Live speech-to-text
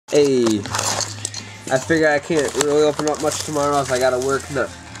Hey, I figure I can't really open up much tomorrow as I gotta work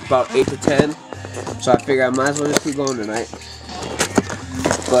about 8 to 10. So I figure I might as well just keep going tonight.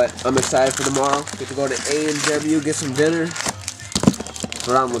 But I'm excited for tomorrow. Get to go to A&W, get some dinner. That's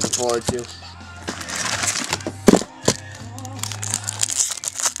what I'm looking forward to.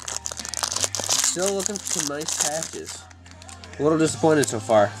 Still looking for some nice patches. A little disappointed so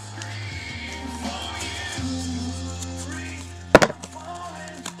far.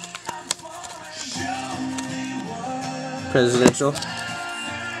 Presidential.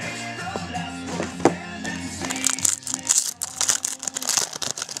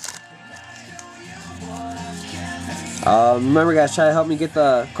 Remember guys, try to help me get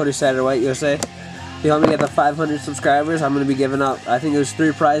the Cody Satterwhite USA. If you help me get the 500 subscribers, I'm going to be giving out, I think there's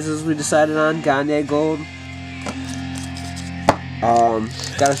 3 prizes we decided on. Gagne Gold.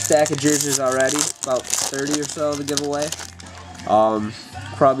 Got a stack of jerseys already, about 30 or so to give away.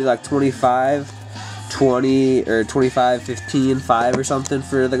 Probably like 25, 20, or 25, 15, 5 or something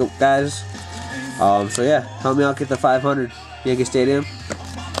for the guys. So yeah, help me out get the 500 Yankee Stadium.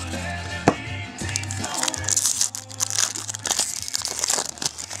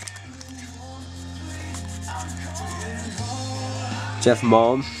 Jeff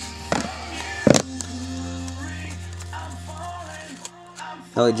Malm.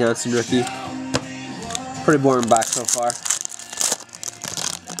 Ellie Johnson rookie. Pretty boring box so far.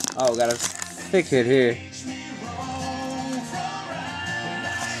 Oh, got a thick hit here.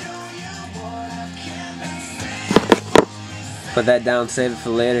 Put that down, save it for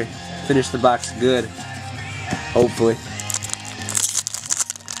later. Finish the box good. Hopefully.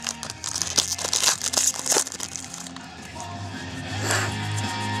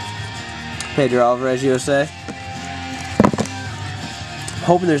 Pedro Alvarez USA.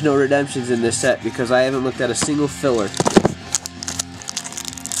 Hoping there's no redemptions in this set because I haven't looked at a single filler.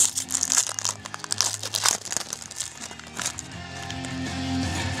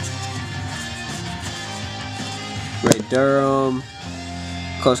 Ray Durham.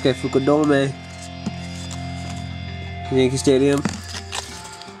 Kosuke Fukudome. Yankee Stadium.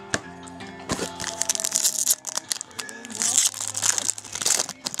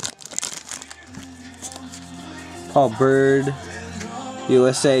 Paul Bird,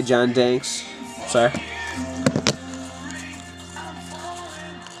 USA, John Danks, sorry.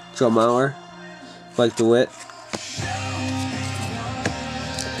 Joe Mauer, Blake DeWitt.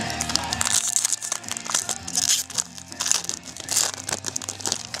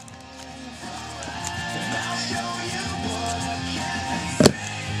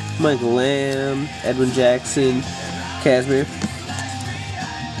 Michael Lamb, Edwin Jackson, Casimir,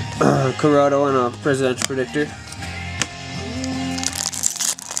 Corrado, and a presidential predictor.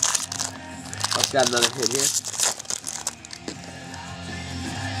 Got another hit here.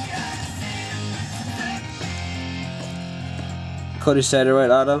 Cody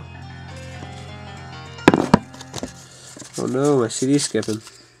Satterwhite auto. Oh no, my CD's skipping.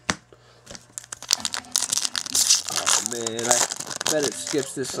 Oh man, I bet it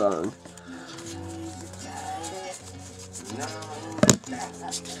skips this song.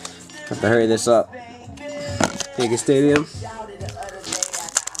 Have to hurry this up. Yankee Stadium.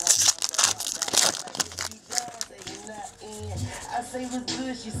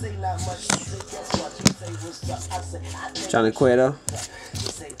 Johnny Cueto.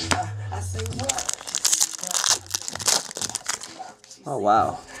 Oh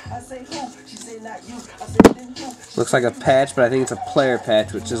wow. Looks like a patch, but I think it's a player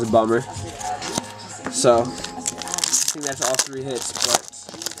patch, which is a bummer. So, I think that's all 3 hits,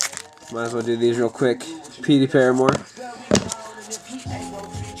 but might as well do these real quick. Petey Paramore.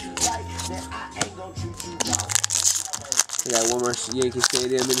 We got one more Yankee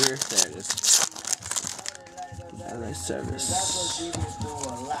Stadium in here. There it is. Nice service.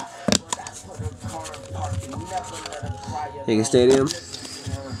 Yankee Stadium.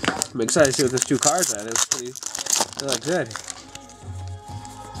 I'm excited to see what those 2 cards are. They look good.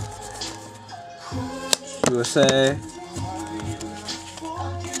 USA.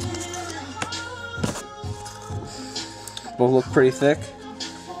 Both look pretty thick.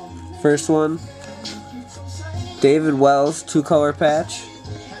 First one. David Wells 2-color patch.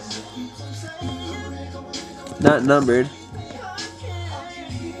 Not numbered.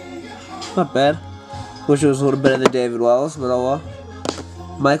 Not bad. Wish it was a little better than David Wells, but oh well.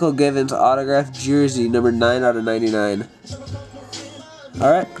 Michael Givens autographed jersey number 9 out of 99.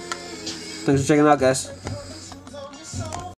 Alright. Thanks for checking it out, guys.